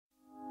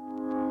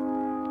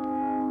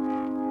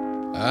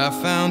I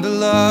found a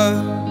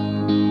love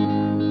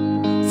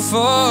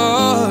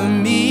for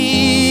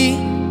me.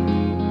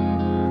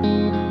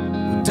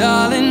 Well,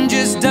 darling,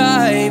 just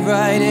dive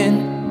right in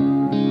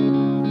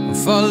and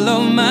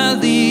follow my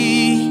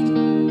lead.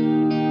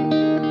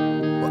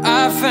 Well,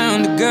 I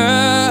found a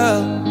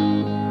girl,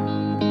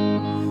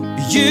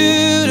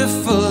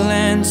 beautiful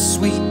and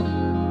sweet.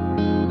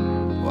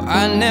 Well,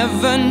 I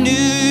never knew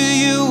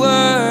you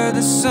were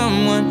the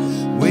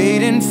someone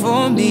waiting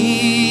for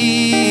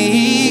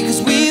me.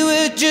 'Cause we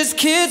were just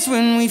kids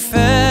when we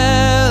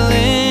fell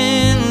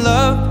in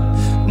love,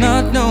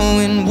 not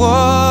knowing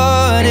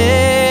what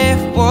it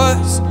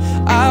was.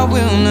 I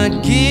will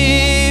not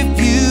give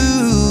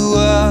you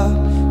up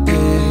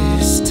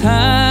this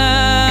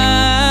time.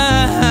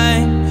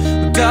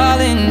 Oh,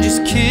 darling,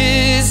 just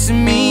kiss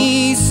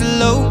me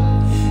slow.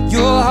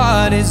 Your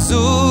heart is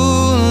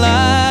all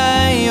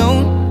I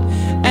own,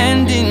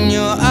 and in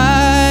your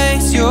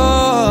eyes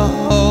you're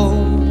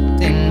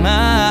holding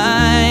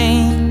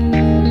mine.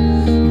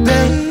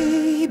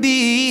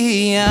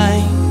 Baby,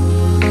 I'm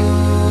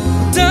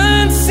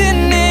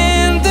dancing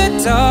in the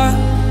dark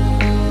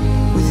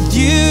with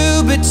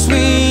you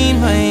between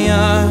my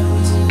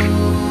arms,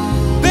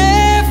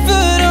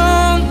 barefoot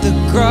on the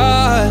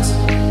grass.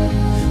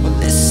 We're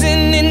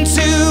listening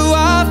to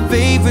our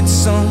favorite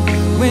song.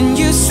 When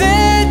you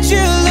said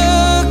you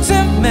looked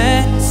a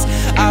mess,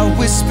 I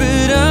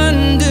whispered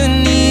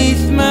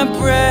underneath my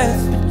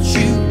breath, but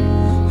you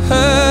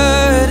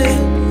heard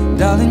it.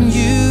 Darling,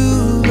 you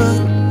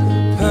look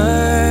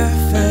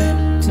perfect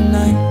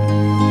tonight.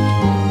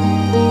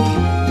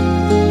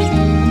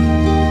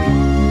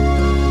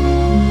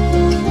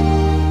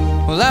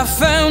 Well, I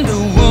found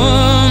a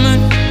woman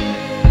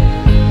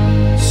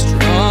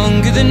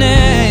stronger than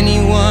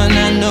anyone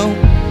I know.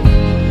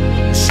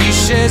 She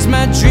shares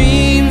my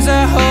dreams.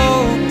 I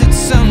hope that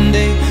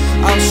someday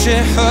I'll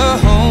share her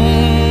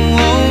home.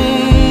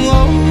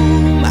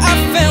 I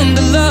found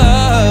a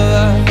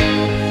love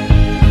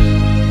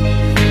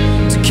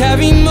to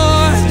carry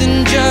more than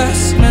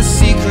just my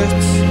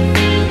secrets,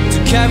 to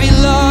carry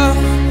love,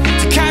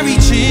 to carry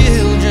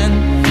children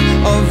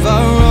of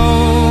our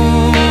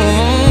own.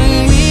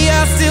 We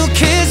are still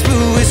kids,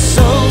 but we're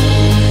so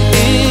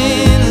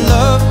in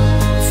love,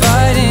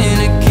 fighting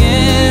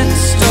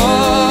against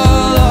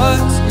all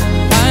odds.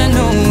 I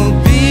know we'll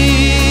be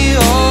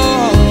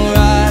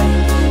alright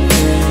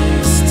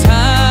this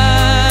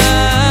time.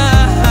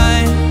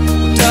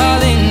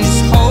 Darling,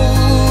 just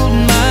hold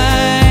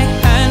my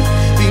hand,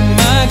 be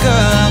my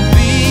girl, I'll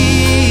be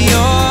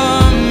your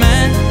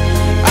man.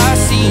 I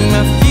see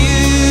my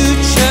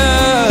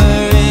future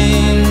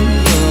in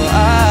your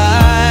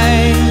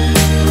eyes.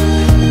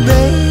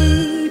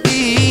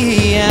 Baby,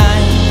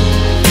 I'm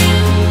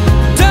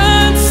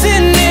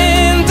dancing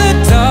in the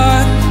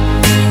dark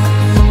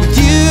with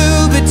you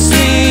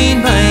between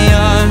my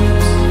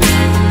arms,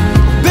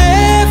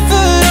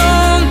 barefoot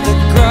on the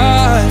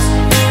grass,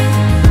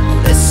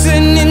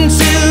 listening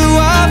to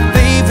our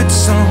favorite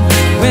song.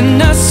 When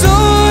I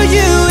saw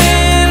you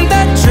in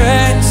that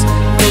dress,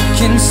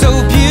 looking so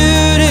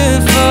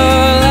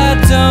beautiful, I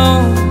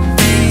don't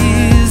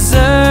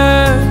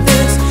deserve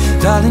this.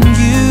 Darling,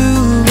 you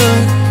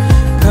look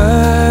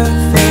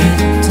perfect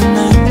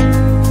tonight.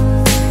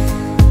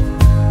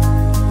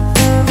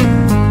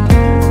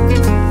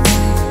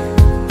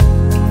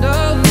 No,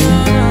 no,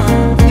 no.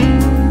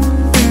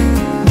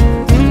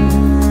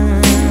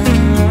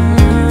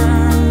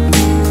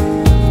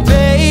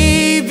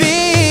 Baby,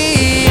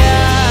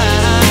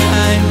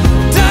 I'm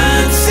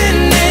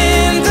dancing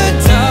in the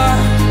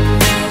dark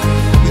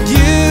with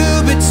you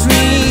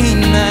between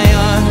my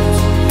arms,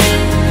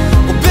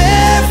 or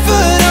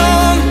barefoot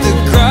on the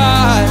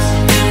grass,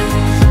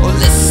 or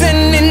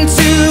listening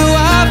to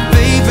our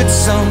favorite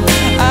song.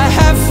 I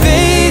have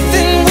faith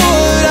in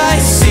what I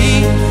see.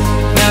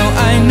 Now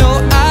I know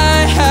I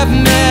have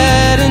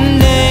met an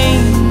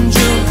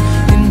angel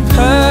in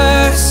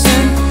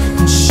person,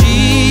 and she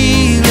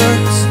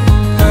looks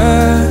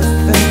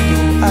perfect.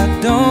 I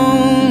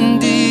don't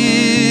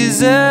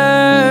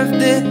deserve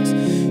this.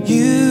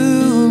 You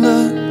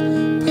look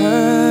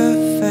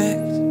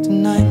perfect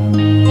tonight.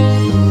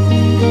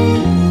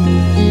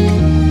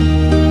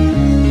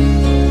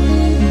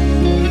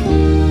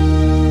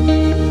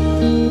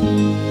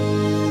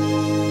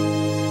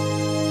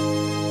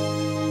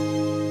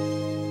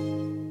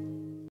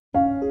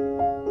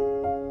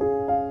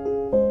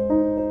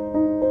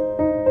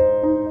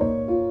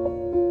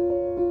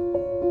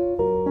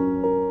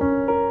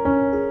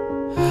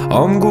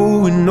 I'm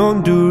going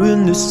on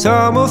during this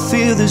time. I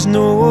feel there's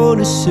no one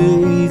to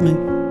save me.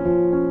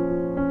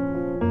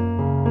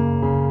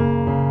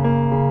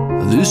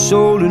 This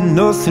all and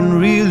nothing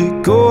really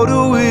got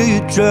away.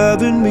 You're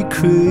driving me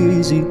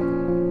crazy.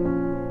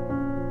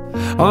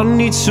 I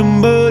need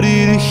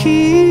somebody to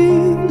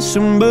hear,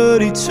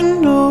 somebody to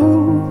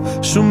know,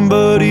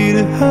 somebody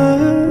to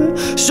have,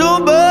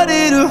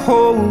 somebody to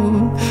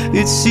hold.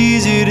 It's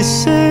easy to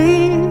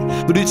say,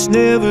 but it's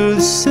never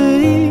the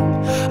same.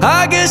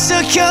 I guess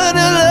I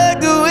kinda like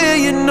the way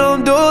you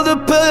numbed all the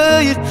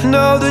pain.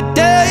 Now the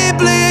day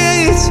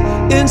bleeds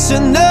into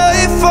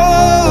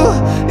nightfall,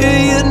 and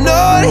you're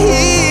not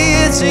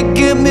here to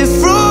get me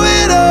through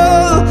it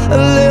all. I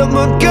let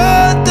my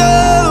guard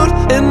down,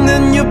 and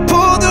then you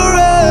pulled the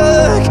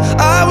rug.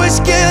 I was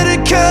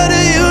getting kinda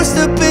used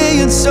to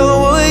being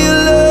someone you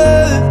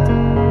loved.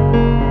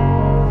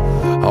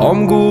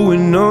 I'm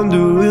going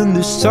under, and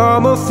this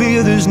time I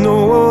fear there's no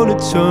one to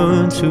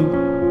turn to.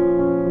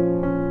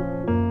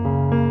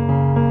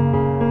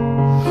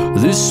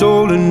 This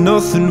all and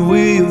nothing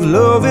way of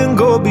loving,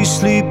 go be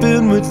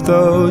sleeping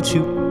without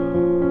you.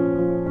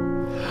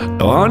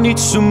 Now I need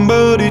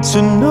somebody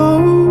to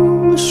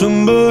know,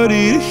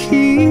 somebody to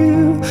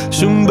hear,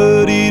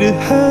 somebody to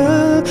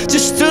have,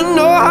 just to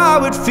know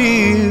how it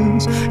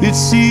feels.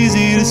 It's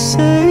easy to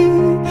say,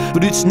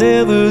 but it's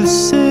never the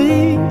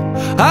same.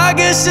 I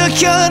guess I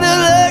kinda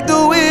like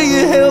the way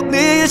you help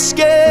me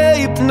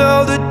escape.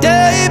 Now the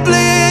day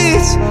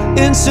bleeds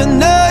into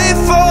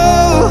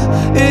nightfall,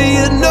 and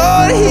you're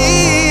not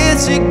here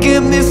to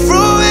get me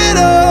through it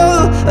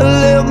all. I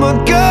let my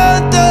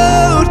guard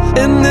down,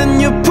 and then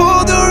you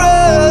pulled the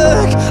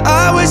rug.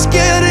 I was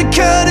getting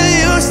kinda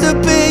used to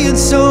being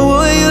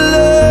someone you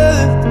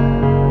loved,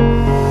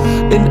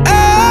 and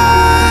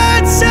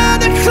I tend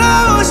to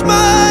close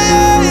my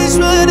eyes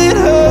when it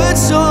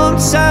hurts.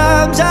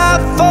 Sometimes I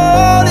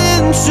fall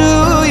into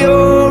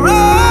your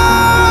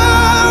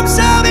arms.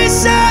 I'll be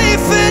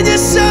safe in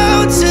your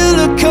soul till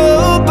I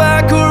come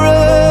back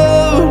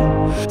around.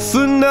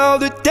 For now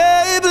the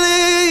day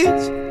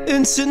bleeds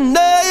into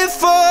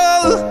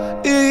nightfall,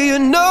 and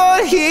you're not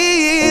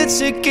here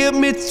to get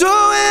me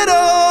through it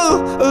all.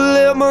 I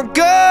let my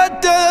guard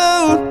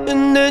down,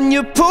 and then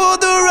you pulled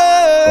the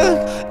rug.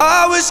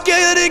 I was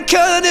getting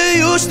kinda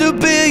used to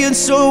being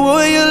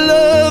someone you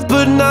love,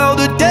 but now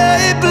the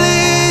day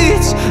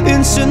bleeds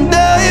into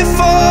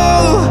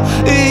nightfall,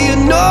 and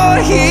you're not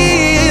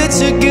here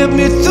to get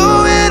me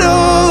through it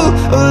all.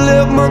 I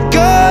let my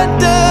guard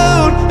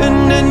down, and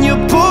then you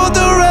pulled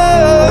the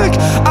rug.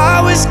 I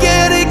was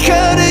getting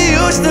kinda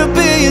used to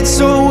being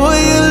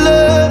someone you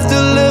loved. To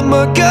let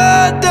my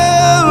guard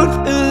down,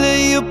 and then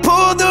you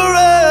pulled the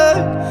rug.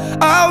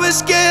 I was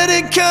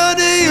getting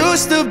kinda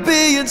used to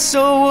being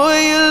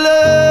someone you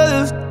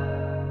loved.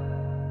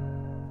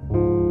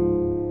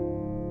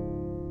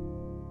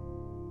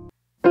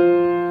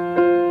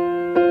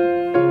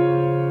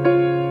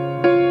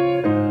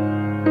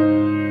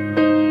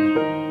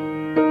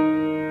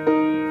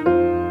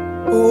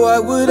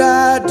 What would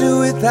I do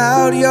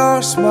without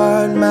your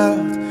smart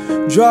mouth?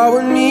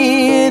 Drawing me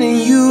in and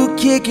you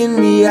kicking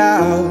me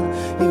out.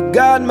 You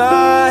got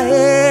my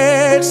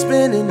head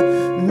spinning,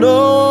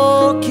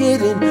 no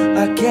kidding.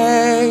 I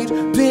can't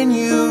pin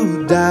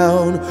you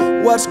down.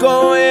 What's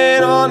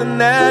going on in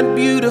that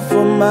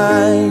beautiful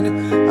mind?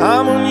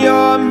 I'm on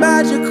your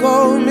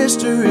magical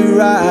mystery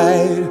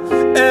ride,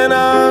 and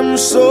I'm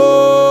so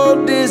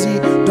dizzy,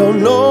 don't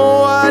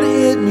know what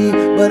hit me,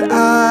 but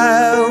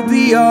I'll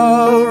be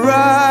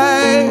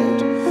alright.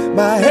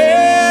 My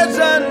head's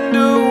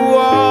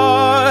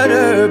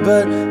underwater,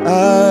 but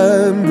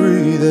I'm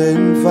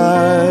breathing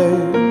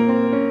fine.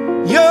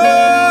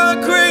 You're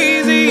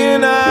crazy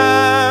and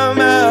I'm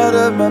out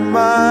of my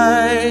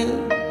mind,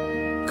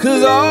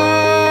 'cause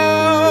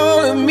all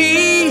of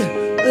me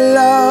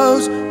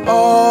loves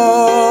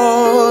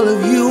all of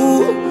you.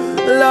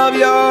 Love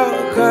your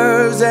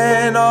curves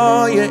and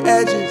all your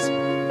edges,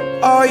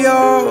 all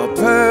your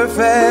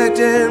perfect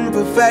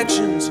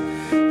imperfections.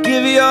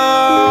 Give your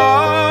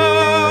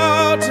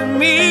all to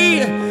me,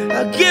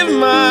 I'll give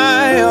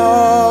my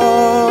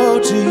all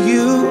to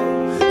you.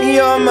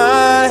 You're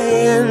my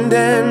end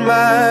and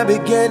my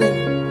beginning.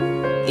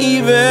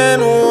 Even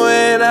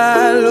when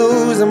I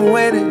lose, I'm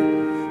winning,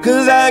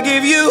 'cause I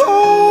give you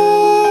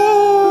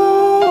all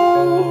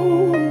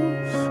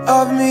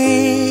of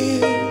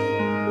me,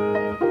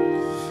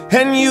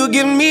 and you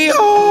give me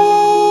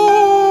all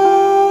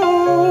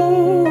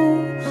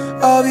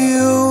of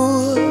you.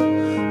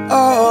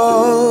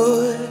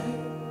 Oh,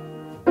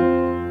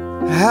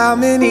 how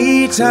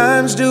many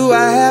times do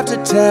I have to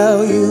tell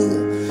you?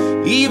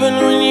 Even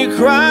when you're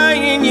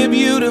crying, you're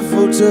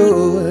beautiful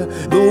too.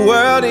 The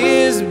world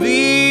is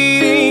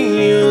beating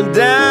you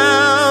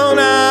down.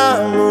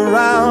 I'm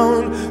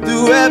around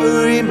through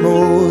every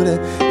mood.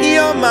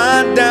 You're my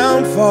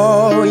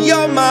downfall,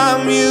 you're my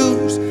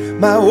muse,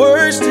 my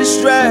worst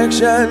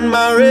distraction,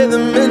 my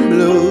rhythm and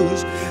blues.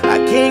 I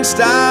can't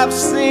stop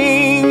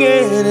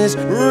singing, it's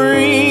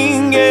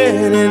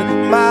ringing in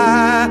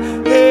my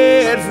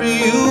head for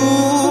you.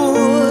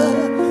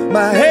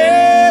 My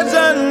head's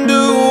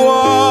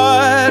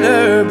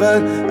underwater,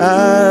 but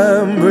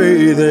I'm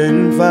breathing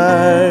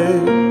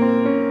fine.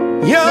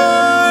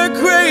 You're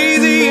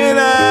crazy and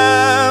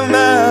I'm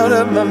out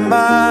of my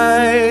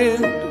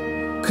mind,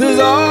 'cause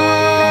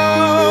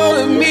all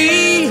of me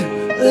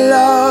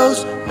loves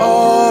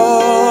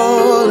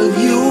all of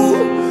you.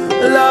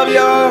 Love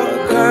your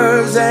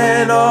curves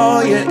and all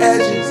your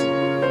edges,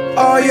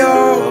 all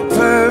your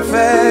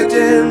perfect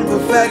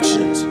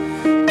imperfections.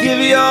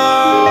 Give your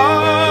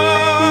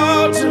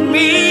all to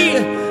me,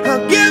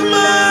 I'll give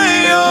my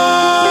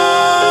all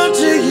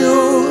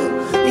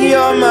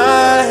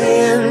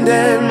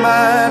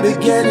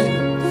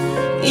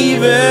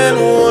Even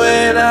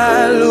when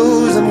I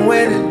lose, I'm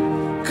winning.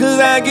 'Cause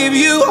I give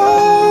you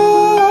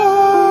all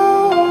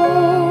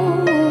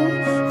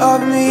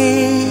of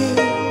me,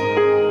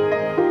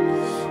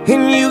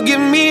 and you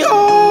give me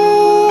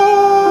all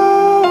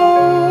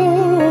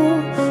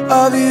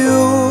of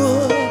you.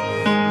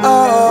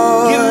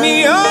 Oh, give me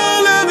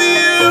all of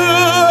you.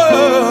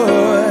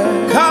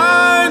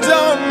 Cards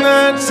on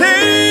the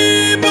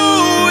table,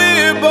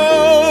 we're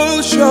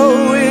both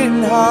showing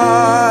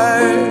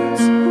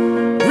hearts,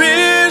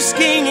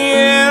 risking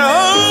it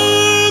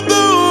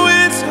although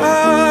it's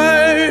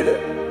hard.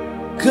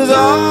 'Cause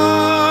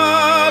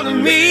all of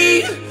me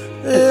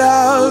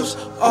loves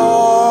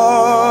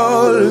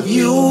all of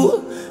you.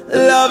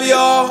 Love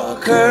your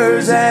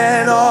curves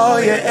and all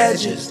your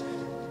edges,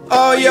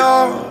 all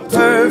your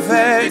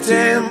perfect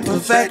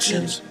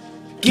imperfections.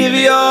 Give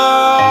your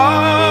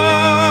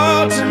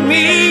all to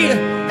me,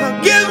 I'll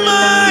give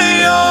my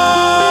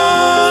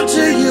all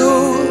to you.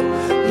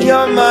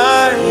 You're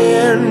my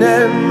end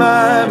and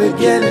my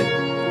beginning.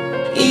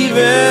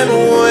 Even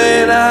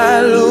when I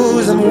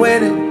lose, I'm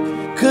winning.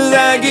 'Cause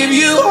I give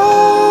you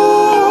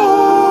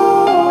all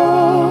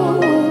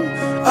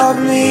of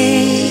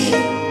me,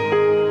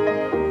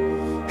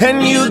 and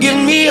you give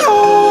me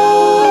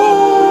all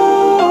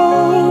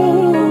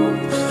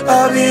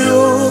of you.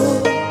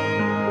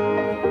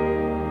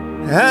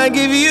 I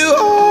give you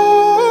all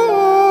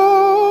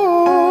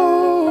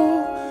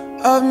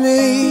of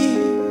me,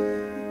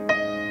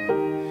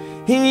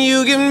 and you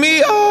give me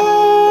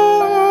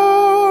all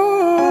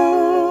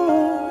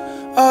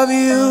of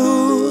you.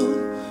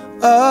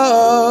 Oh.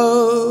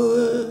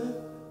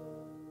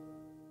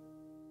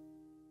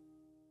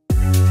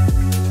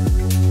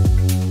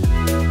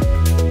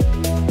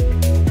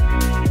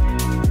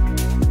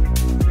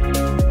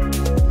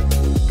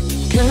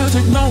 Can't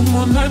take no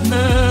more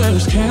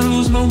nightmares, can't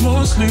lose no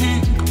more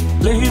sleep.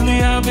 Lately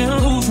I've been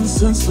losing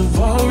sense of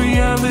all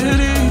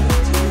reality.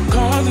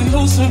 Call it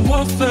lucid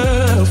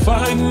warfare,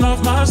 fighting off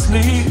my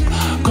sleep.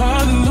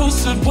 Call it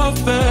lucid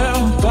warfare,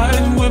 I'm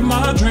fighting with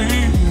my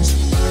dreams.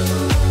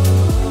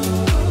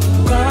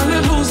 Call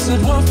it lucid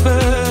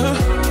warfare.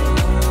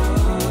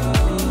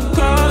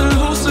 Call it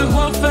lucid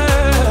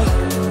warfare,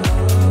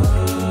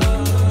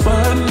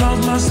 fighting off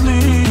my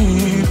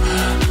sleep.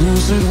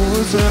 Lucid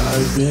warfare,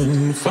 I've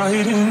been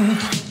fighting.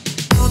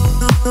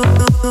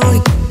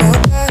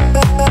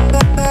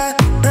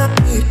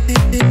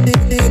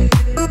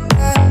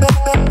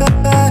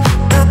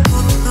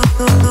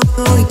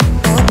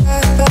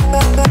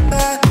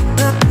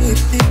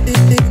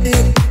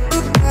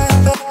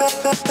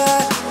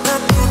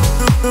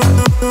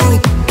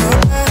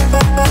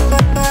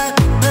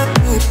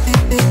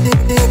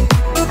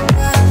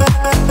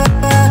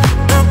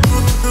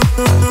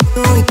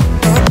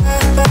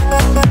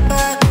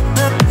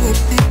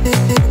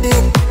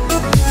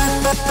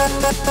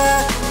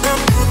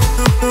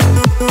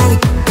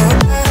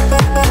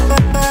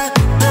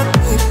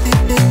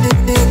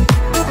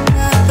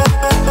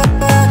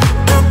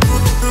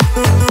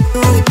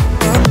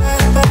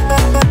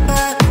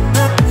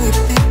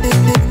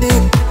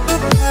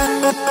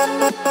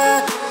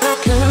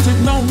 Can't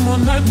take no more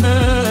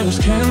nightmares,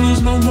 can't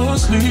lose no more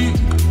sleep.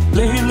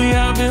 Lately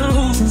I've been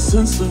losing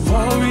sense of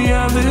all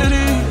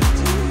reality.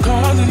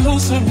 Call it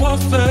lucid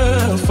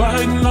warfare,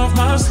 fighting off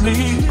my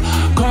sleep.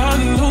 Call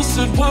it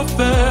lucid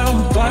warfare, I'm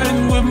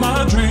fighting with my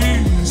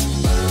dreams.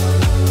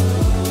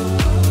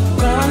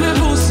 Call it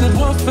lucid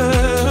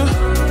warfare.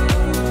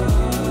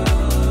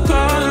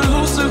 Call it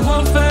lucid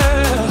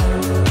warfare,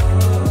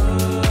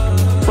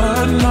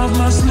 fighting off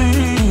my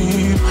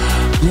sleep.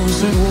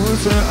 Lucid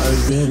warfare,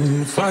 I've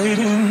been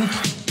fighting.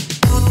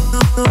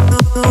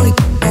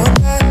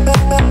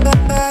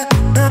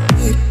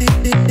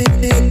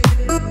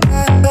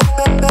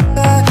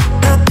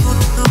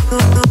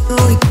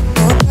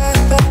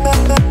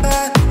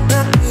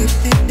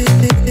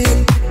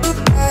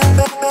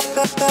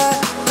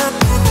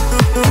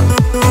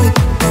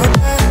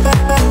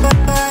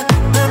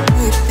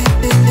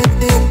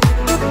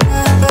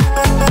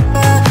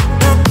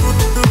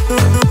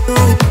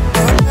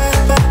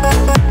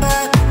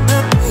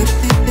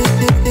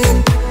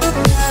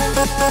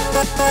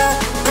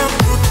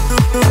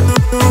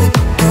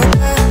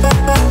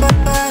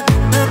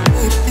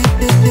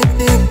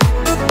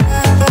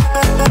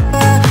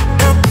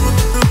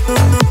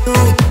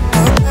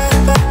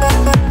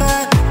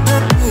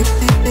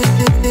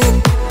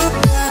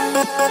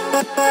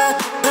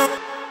 Bye.